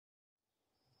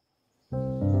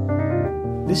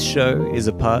This show is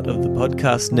a part of the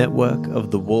podcast network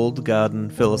of the Walled Garden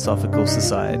Philosophical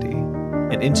Society,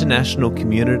 an international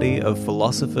community of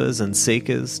philosophers and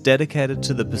seekers dedicated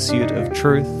to the pursuit of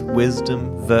truth,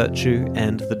 wisdom, virtue,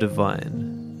 and the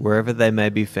divine, wherever they may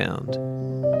be found.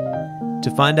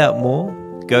 To find out more,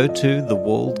 go to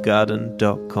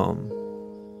thewalledgarden.com.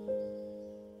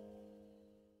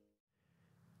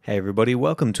 Hey everybody,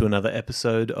 welcome to another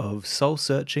episode of Soul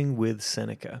Searching with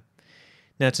Seneca.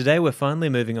 Now today we're finally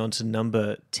moving on to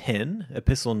number 10,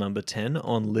 epistle number 10,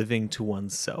 on living to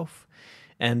oneself.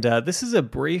 And this is a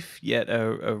brief yet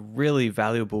a really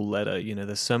valuable letter. You know,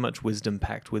 there's so much wisdom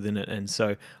packed within it, and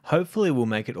so hopefully we'll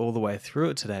make it all the way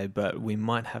through it today, but we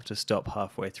might have to stop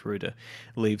halfway through to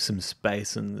leave some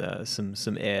space and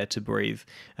some air to breathe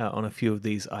on a few of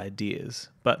these ideas.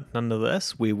 But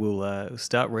nonetheless, we will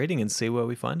start reading and see where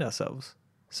we find ourselves.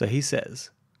 So he says,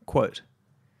 quote,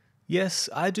 "Yes,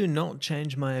 I do not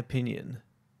change my opinion.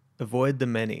 Avoid the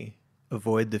many,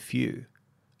 avoid the few.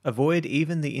 Avoid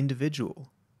even the individual.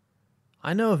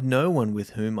 I know of no one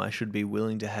with whom I should be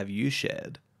willing to have you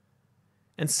shared.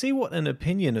 And see what an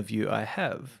opinion of you I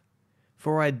have,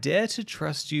 for I dare to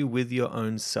trust you with your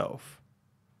own self.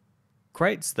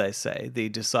 Crates, they say, the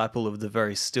disciple of the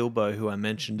very Stilbo who I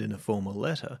mentioned in a former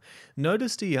letter,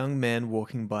 noticed a young man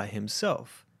walking by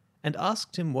himself, and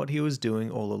asked him what he was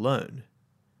doing all alone.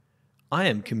 'I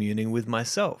am communing with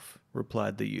myself,'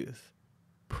 replied the youth.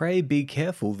 'Pray be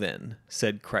careful then,'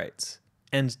 said Crates,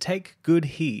 'and take good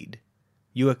heed.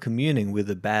 You are communing with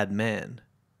a bad man.'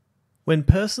 When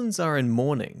persons are in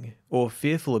mourning or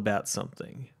fearful about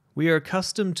something, we are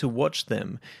accustomed to watch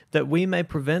them that we may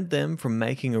prevent them from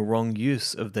making a wrong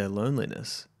use of their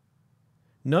loneliness.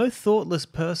 No thoughtless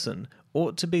person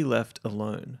ought to be left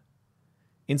alone.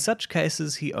 In such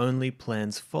cases he only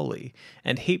plans folly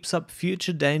and heaps up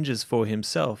future dangers for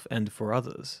himself and for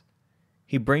others.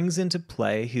 He brings into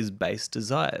play his base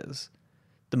desires.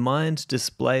 The mind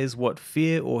displays what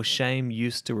fear or shame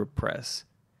used to repress.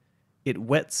 It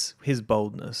whets his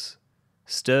boldness,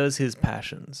 stirs his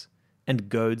passions, and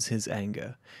goads his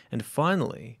anger. And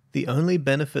finally, the only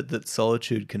benefit that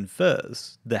solitude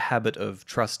confers, the habit of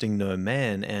trusting no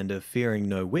man and of fearing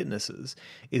no witnesses,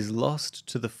 is lost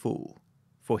to the fool,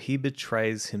 for he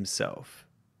betrays himself.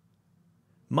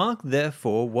 Mark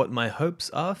therefore what my hopes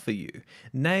are for you,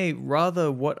 nay,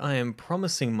 rather what I am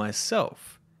promising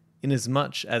myself,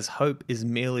 inasmuch as hope is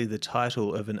merely the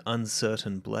title of an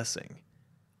uncertain blessing.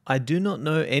 I do not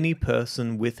know any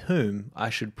person with whom I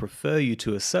should prefer you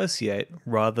to associate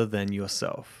rather than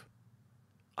yourself.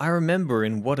 I remember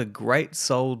in what a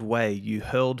great-souled way you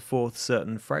hurled forth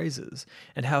certain phrases,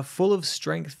 and how full of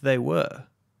strength they were.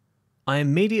 I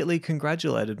immediately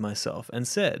congratulated myself and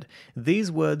said,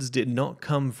 'These words did not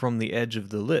come from the edge of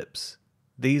the lips.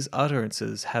 These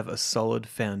utterances have a solid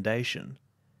foundation.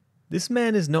 This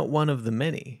man is not one of the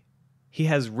many. He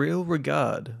has real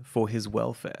regard for his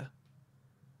welfare.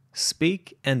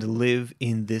 Speak and live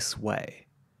in this way.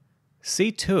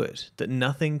 See to it that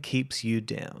nothing keeps you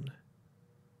down.'"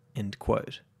 End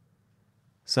quote.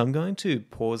 So I'm going to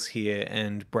pause here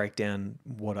and break down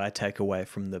what I take away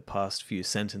from the past few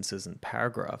sentences and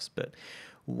paragraphs. But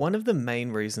one of the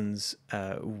main reasons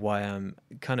why I'm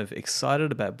kind of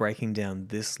excited about breaking down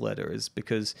this letter is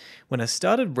because when I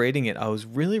started reading it, I was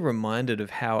really reminded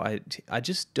of how I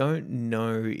just don't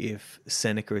know if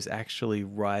Seneca is actually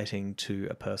writing to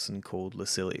a person called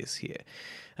Lucilius here.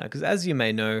 Because as you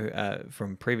may know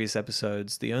from previous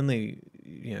episodes, the only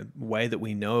way that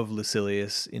we know of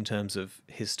Lucilius in terms of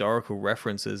historical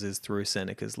references is through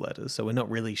Seneca's letters, so we're not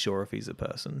really sure if he's a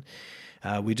person.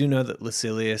 We do know that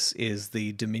Lucilius is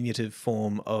the diminutive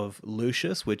form of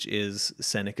Lucius, which is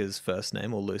Seneca's first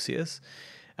name, or Lucius,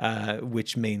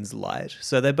 which means light.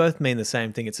 So they both mean the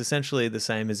same thing. It's essentially the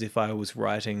same as if I was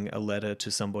writing a letter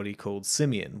to somebody called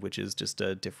Simeon, which is just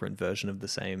a different version of the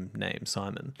same name,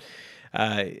 Simon.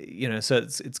 So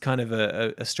it's kind of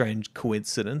a strange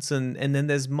coincidence. And then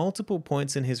there's multiple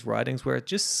points in his writings where it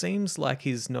just seems like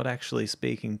he's not actually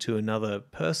speaking to another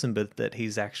person, but that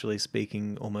he's actually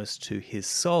speaking almost to his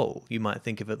soul. You might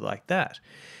think of it like that.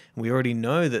 We already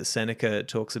know that Seneca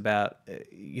talks about,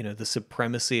 the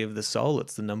supremacy of the soul.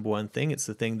 It's the number one thing. It's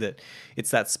the thing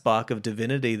it's that spark of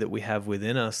divinity that we have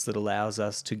within us that allows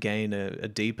us to gain a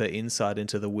deeper insight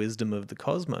into the wisdom of the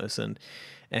cosmos.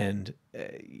 And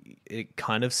it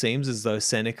kind of seems as though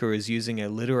Seneca is using a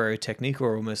literary technique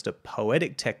or almost a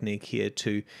poetic technique here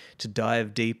to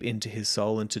dive deep into his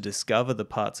soul and to discover the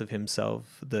parts of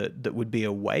himself that would be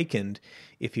awakened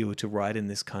if he were to write in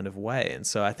this kind of way. And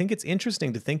so I think it's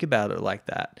interesting to think about it like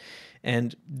that.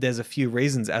 And there's a few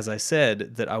reasons, as I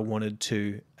said, that I wanted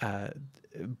to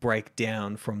break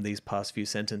down from these past few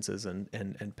sentences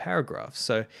and paragraphs.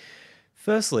 So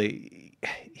firstly,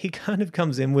 he kind of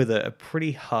comes in with a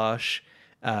pretty harsh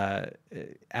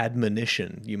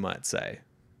admonition, you might say.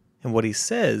 And what he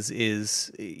says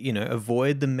is,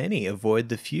 avoid the many, avoid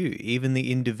the few, even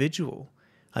the individual.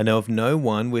 I know of no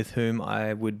one with whom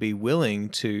I would be willing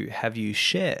to have you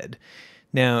shared.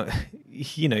 Now,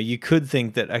 you could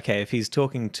think that, okay, if he's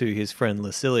talking to his friend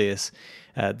Lucilius,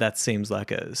 that seems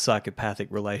like a psychopathic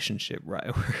relationship,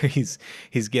 right? Where he's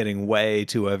getting way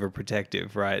too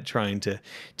overprotective, right? Trying to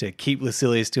keep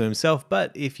Lucilius to himself.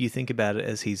 But if you think about it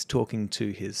as he's talking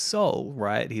to his soul,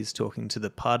 right? He's talking to the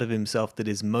part of himself that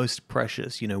is most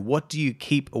precious. What do you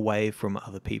keep away from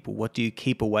other people? What do you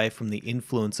keep away from the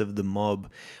influence of the mob,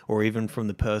 or even from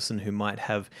the person who might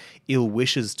have ill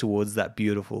wishes towards that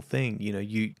beautiful thing?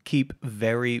 You keep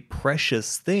very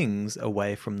precious things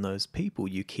away from those people.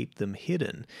 You keep them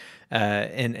hidden.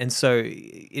 And so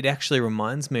it actually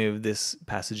reminds me of this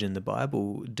passage in the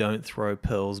Bible, don't throw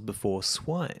pearls before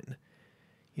swine.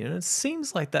 It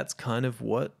seems like that's kind of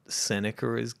what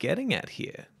Seneca is getting at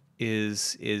here,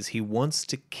 is he wants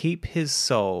to keep his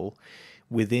soul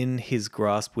within his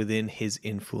grasp, within his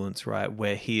influence, right?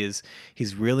 Where he's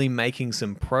really making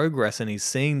some progress, and he's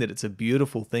seeing that it's a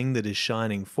beautiful thing that is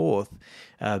shining forth,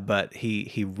 but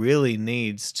he really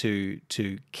needs to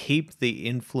keep the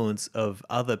influence of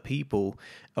other people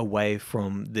away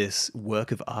from this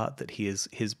work of art that he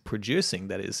is producing,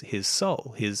 that is his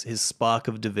soul, his spark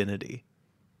of divinity.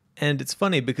 And it's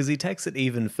funny because he takes it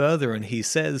even further, and he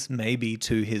says, maybe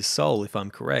to his soul, if I'm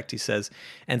correct, he says,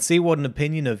 and see what an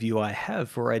opinion of you I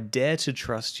have, for I dare to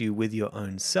trust you with your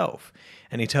own self.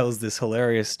 And he tells this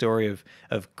hilarious story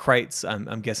of Crates,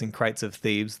 I'm guessing Crates of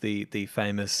Thebes, the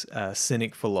famous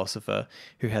cynic philosopher,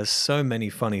 who has so many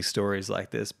funny stories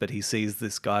like this, but he sees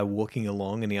this guy walking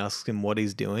along and he asks him what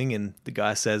he's doing, and the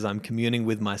guy says, I'm communing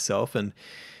with myself, and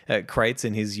Crates,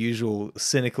 in his usual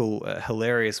cynical,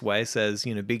 hilarious way, says,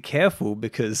 be careful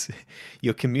because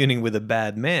you're communing with a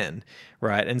bad man,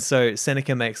 right? And so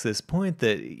Seneca makes this point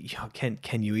that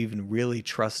can you even really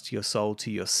trust your soul to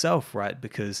yourself, right?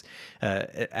 Because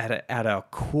at our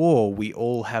core, we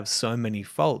all have so many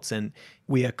faults, and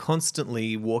we are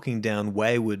constantly walking down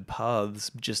wayward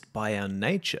paths just by our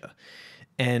nature.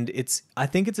 And I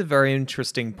think it's a very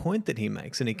interesting point that he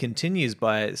makes, and he continues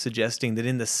by suggesting that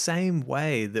in the same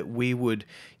way that we would,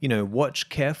 watch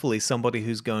carefully somebody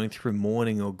who's going through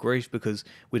mourning or grief because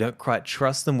we don't quite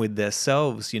trust them with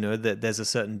themselves, that there's a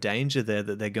certain danger there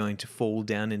that they're going to fall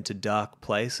down into dark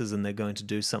places and they're going to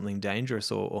do something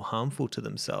dangerous or harmful to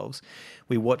themselves.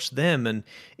 We watch them, and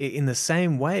in the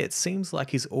same way, it seems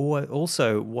like he's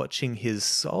also watching his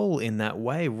soul in that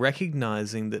way,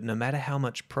 recognizing that no matter how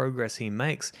much progress he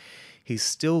makes, he's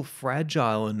still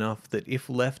fragile enough that if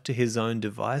left to his own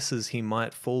devices, he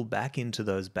might fall back into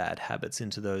those bad habits,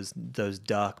 into those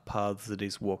dark paths that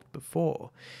he's walked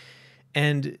before.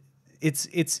 And it's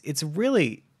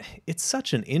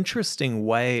such an interesting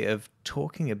way of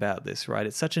talking about this, right?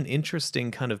 It's such an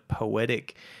interesting kind of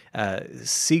poetic,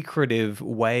 secretive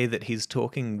way that he's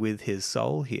talking with his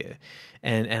soul here.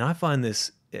 And I find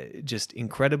this just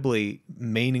incredibly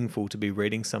meaningful to be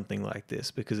reading something like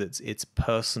this, because it's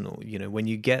personal. When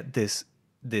you get this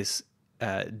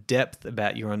depth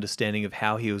about your understanding of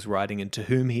how he was writing and to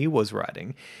whom he was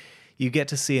writing, you get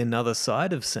to see another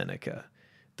side of Seneca.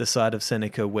 The side of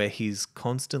Seneca where he's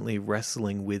constantly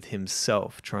wrestling with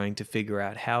himself, trying to figure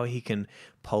out how he can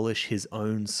polish his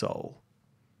own soul.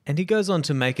 And he goes on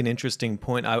to make an interesting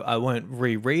point. I won't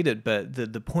reread it, but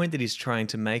the point that he's trying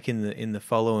to make in the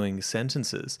following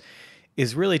sentences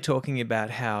is really talking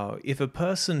about how if a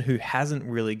person who hasn't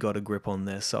really got a grip on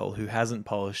their soul, who hasn't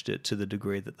polished it to the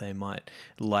degree that they might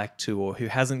like to, or who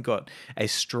hasn't got a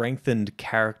strengthened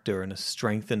character and a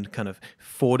strengthened kind of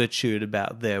fortitude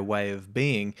about their way of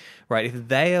being, right? If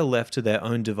they are left to their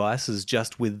own devices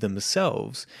just with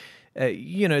themselves,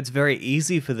 it's very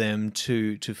easy for them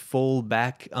to fall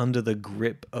back under the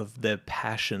grip of their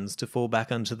passions, to fall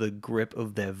back under the grip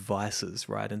of their vices,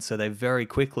 right? And so they very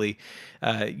quickly,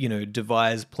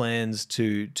 devise plans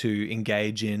to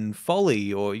engage in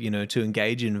folly, or, to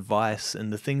engage in vice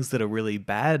and the things that are really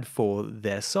bad for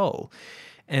their soul.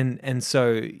 And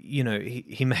so,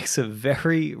 he makes a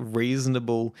very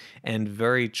reasonable and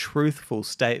very truthful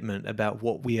statement about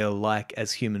what we are like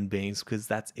as human beings, because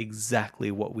that's exactly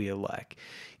what we are like.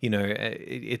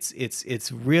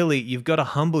 It's really, you've got to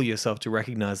humble yourself to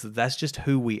recognize that that's just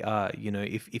who we are.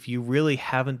 If you really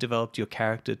haven't developed your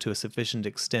character to a sufficient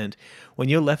extent, when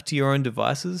you're left to your own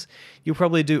devices, you'll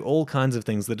probably do all kinds of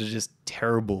things that are just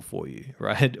terrible for you,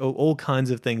 right? All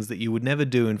kinds of things that you would never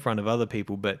do in front of other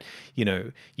people, but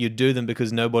you do them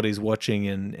because nobody's watching,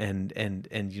 and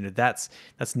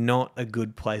that's not a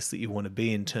good place that you want to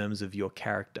be in terms of your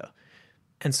character.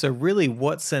 And so really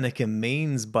what Seneca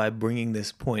means by bringing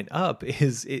this point up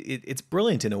is it's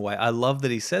brilliant in a way. I love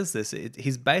that he says this.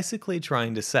 He's basically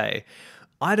trying to say,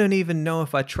 I don't even know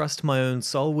if I trust my own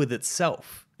soul with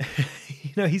itself.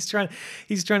 He's trying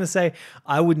to say,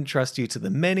 I wouldn't trust you to the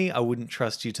many, I wouldn't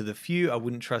trust you to the few, I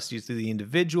wouldn't trust you to the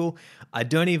individual. I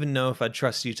don't even know if I'd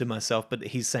trust you to myself. But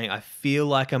he's saying, I feel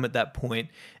like I'm at that point,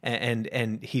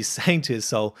 and he's saying to his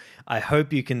soul, I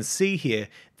hope you can see here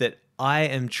that I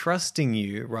am trusting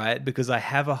you, right? Because I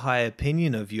have a high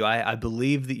opinion of you. I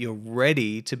believe that you're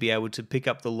ready to be able to pick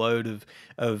up the load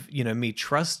of me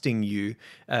trusting you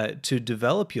to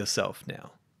develop yourself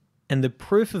now. And the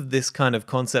proof of this kind of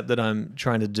concept that I'm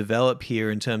trying to develop here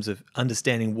in terms of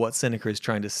understanding what Seneca is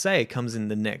trying to say comes in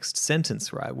the next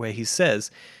sentence, right? Where he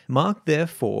says, mark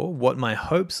therefore what my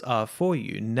hopes are for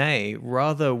you, nay,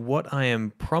 rather what I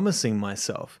am promising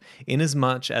myself,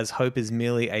 inasmuch as hope is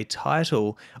merely a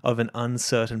title of an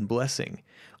uncertain blessing.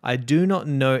 I do not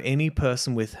know any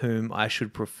person with whom I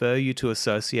should prefer you to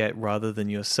associate rather than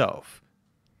yourself.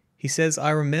 He says, I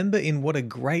remember in what a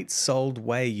great-souled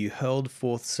way you hurled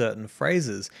forth certain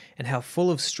phrases, and how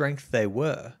full of strength they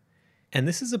were. And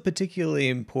this is a particularly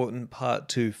important part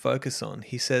to focus on.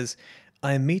 He says,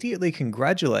 I immediately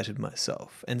congratulated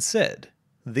myself, and said,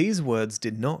 these words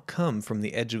did not come from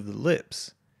the edge of the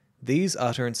lips. These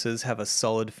utterances have a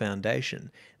solid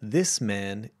foundation. This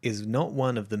man is not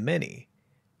one of the many.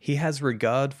 He has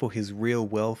regard for his real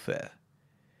welfare.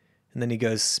 And then he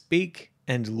goes, speak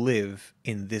and live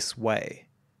in this way.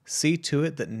 See to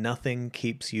it that nothing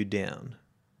keeps you down.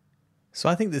 So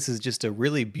I think this is just a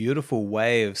really beautiful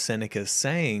way of Seneca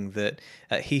saying that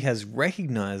he has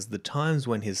recognized the times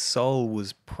when his soul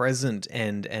was present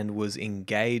and was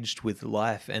engaged with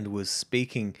life and was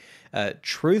speaking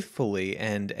truthfully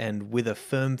and with a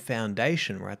firm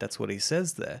foundation, right? That's what he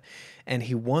says there. And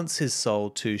he wants his soul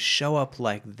to show up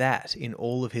like that in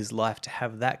all of his life, to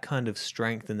have that kind of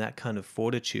strength and that kind of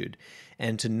fortitude,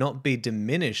 and to not be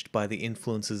diminished by the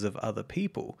influences of other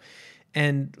people.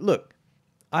 And look,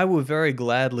 I will very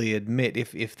gladly admit,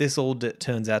 if this all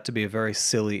turns out to be a very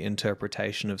silly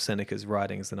interpretation of Seneca's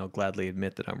writings, then I'll gladly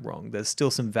admit that I'm wrong. There's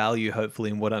still some value, hopefully,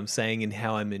 in what I'm saying and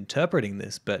how I'm interpreting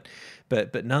this, but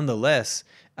nonetheless,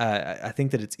 I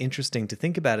think that it's interesting to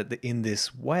think about it in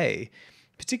this way,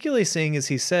 particularly seeing as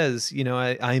he says,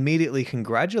 I immediately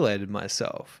congratulated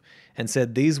myself and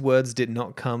said these words did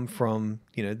not come from,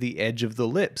 the edge of the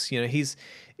lips.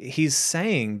 He's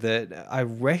saying that I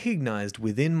recognized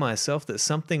within myself that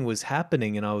something was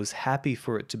happening and I was happy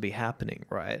for it to be happening,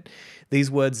 right? These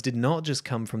words did not just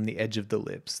come from the edge of the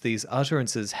lips. These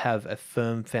utterances have a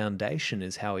firm foundation,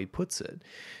 is how he puts it,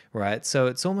 right? So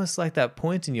it's almost like that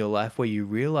point in your life where you're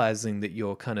realizing that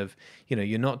you're kind of,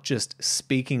 you're not just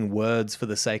speaking words for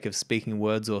the sake of speaking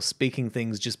words or speaking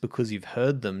things just because you've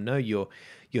heard them. No,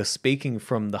 you're speaking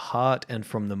from the heart and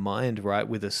from the mind, right,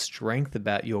 with a strength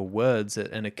about your words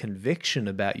and a conviction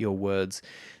about your words,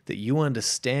 that you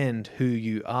understand who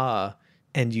you are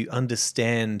and you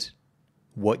understand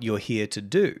what you're here to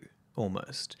do,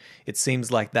 almost. It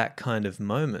seems like that kind of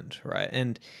moment, right?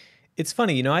 And it's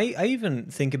funny, I even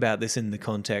think about this in the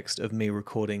context of me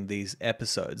recording these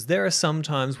episodes. There are some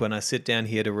times when I sit down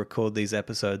here to record these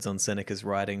episodes on Seneca's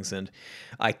writings and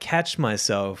I catch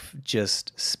myself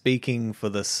just speaking for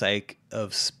the sake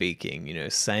of speaking,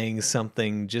 saying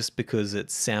something just because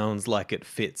it sounds like it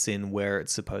fits in where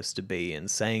it's supposed to be, and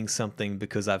saying something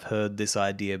because I've heard this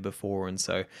idea before, and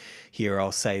so here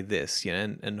I'll say this,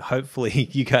 and hopefully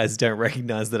you guys don't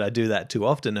recognize that I do that too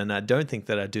often, and I don't think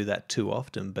that I do that too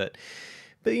often, but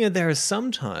there are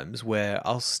some times where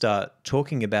I'll start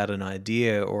talking about an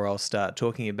idea, or I'll start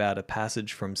talking about a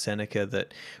passage from Seneca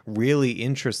that really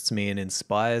interests me and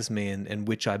inspires me, and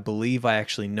which I believe I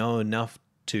actually know enough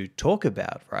to talk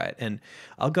about, right? And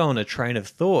I'll go on a train of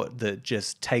thought that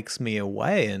just takes me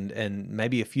away, and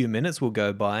maybe a few minutes will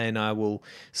go by and I will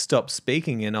stop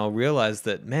speaking and I'll realize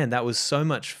that, man, that was so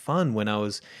much fun when I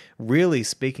was really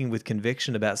speaking with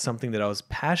conviction about something that I was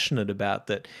passionate about,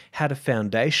 that had a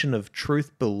foundation of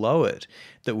truth below it,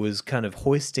 that was kind of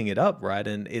hoisting it up, right?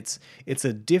 And it's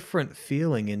a different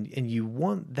feeling, and you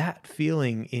want that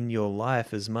feeling in your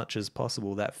life as much as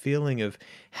possible, that feeling of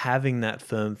having that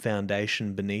firm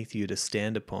foundation beneath you to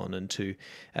stand upon and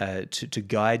to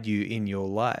guide you in your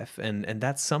life. And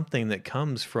that's something that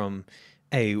comes from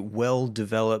a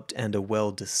well-developed and a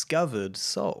well-discovered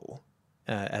soul,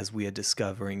 as we are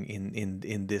discovering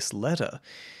in this letter.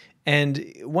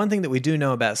 And one thing that we do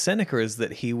know about Seneca is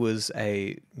that he was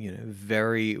a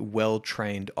very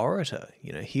well-trained orator.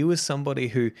 He was somebody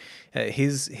who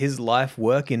his life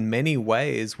work in many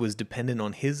ways was dependent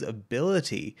on his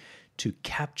ability to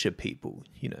capture people,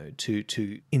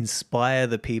 to inspire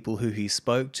the people who he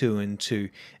spoke to, and to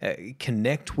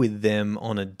connect with them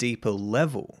on a deeper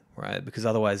level, right? Because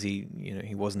otherwise he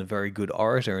wasn't a very good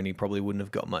orator, and he probably wouldn't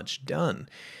have got much done.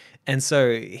 And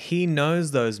so he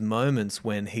knows those moments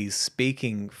when he's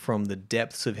speaking from the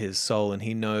depths of his soul, and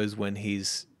he knows when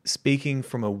he's speaking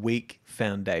from a weak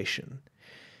foundation.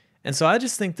 And so I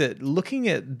just think that looking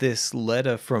at this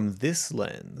letter from this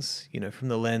lens, from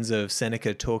the lens of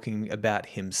Seneca talking about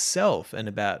himself and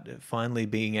about finally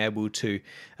being able to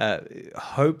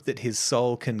hope that his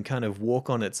soul can kind of walk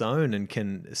on its own and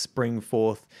can spring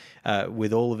forth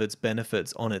with all of its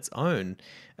benefits on its own,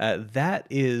 that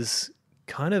is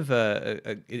kind of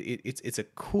it's a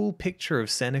cool picture of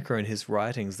Seneca and his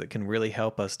writings that can really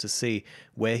help us to see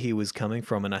where he was coming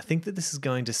from. And I think that this is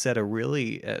going to set a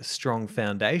really strong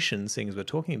foundation, seeing as we're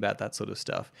talking about that sort of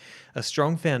stuff, a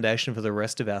strong foundation for the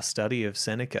rest of our study of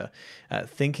Seneca,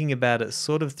 thinking about it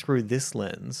sort of through this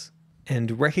lens,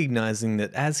 and recognizing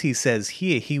that, as he says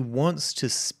here, he wants to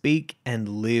speak and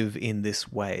live in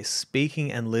this way,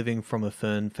 speaking and living from a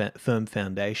firm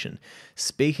foundation,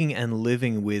 speaking and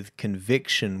living with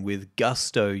conviction, with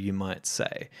gusto, you might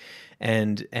say.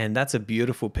 And that's a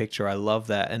beautiful picture. I love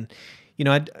that. And,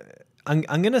 I'm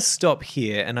going to stop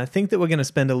here, and I think that we're going to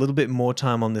spend a little bit more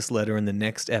time on this letter in the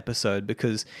next episode,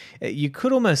 because you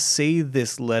could almost see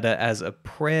this letter as a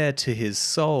prayer to his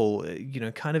soul,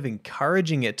 kind of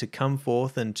encouraging it to come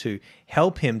forth and to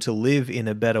help him to live in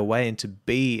a better way and to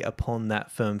be upon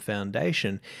that firm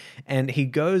foundation. And he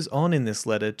goes on in this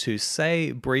letter to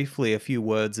say briefly a few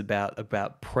words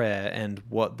about prayer and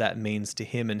what that means to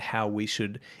him and how we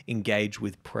should engage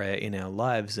with prayer in our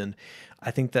lives. And I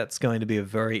think that's going to be a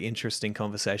very interesting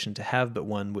conversation to have, but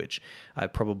one which I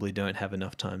probably don't have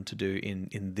enough time to do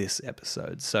in this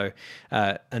episode. So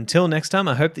until next time,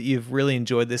 I hope that you've really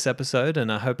enjoyed this episode,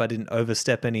 and I hope I didn't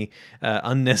overstep any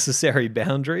unnecessary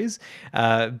boundaries.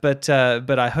 But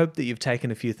I hope that you've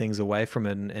taken a few things away from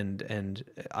it, and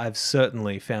I've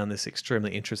certainly found this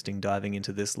extremely interesting, diving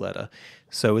into this letter.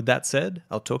 So with that said,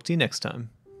 I'll talk to you next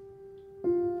time.